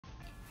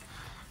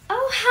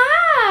Oh,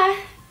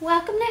 hi!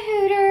 Welcome to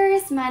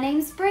Hooters. My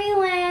name's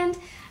Breland.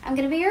 I'm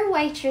going to be your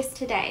waitress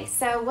today.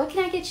 So what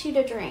can I get you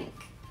to drink?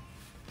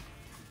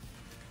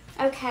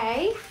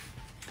 Okay.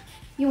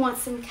 You want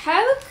some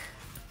Coke?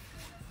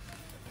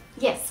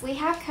 Yes, we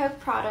have Coke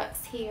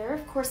products here.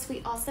 Of course,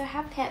 we also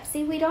have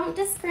Pepsi. We don't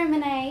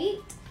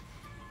discriminate.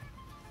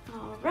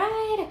 All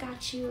right, I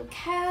got you a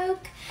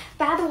Coke.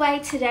 By the way,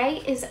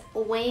 today is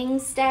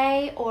Wings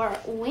Day or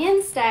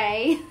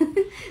Wednesday.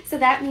 So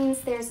that means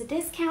there's a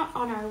discount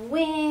on our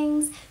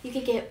wings. You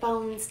can get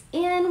bones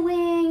in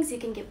wings. You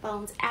can get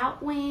bones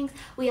out wings.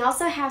 We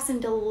also have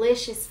some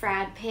delicious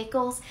fried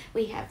pickles.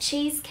 We have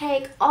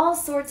cheesecake, all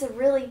sorts of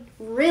really,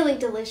 really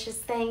delicious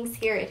things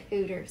here at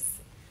Hooters.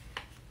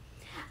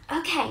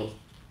 Okay,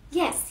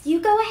 yes,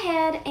 you go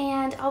ahead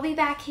and I'll be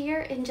back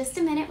here in just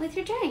a minute with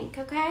your drink,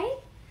 okay?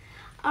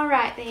 All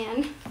right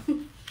then.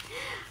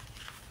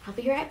 I'll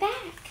be right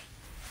back.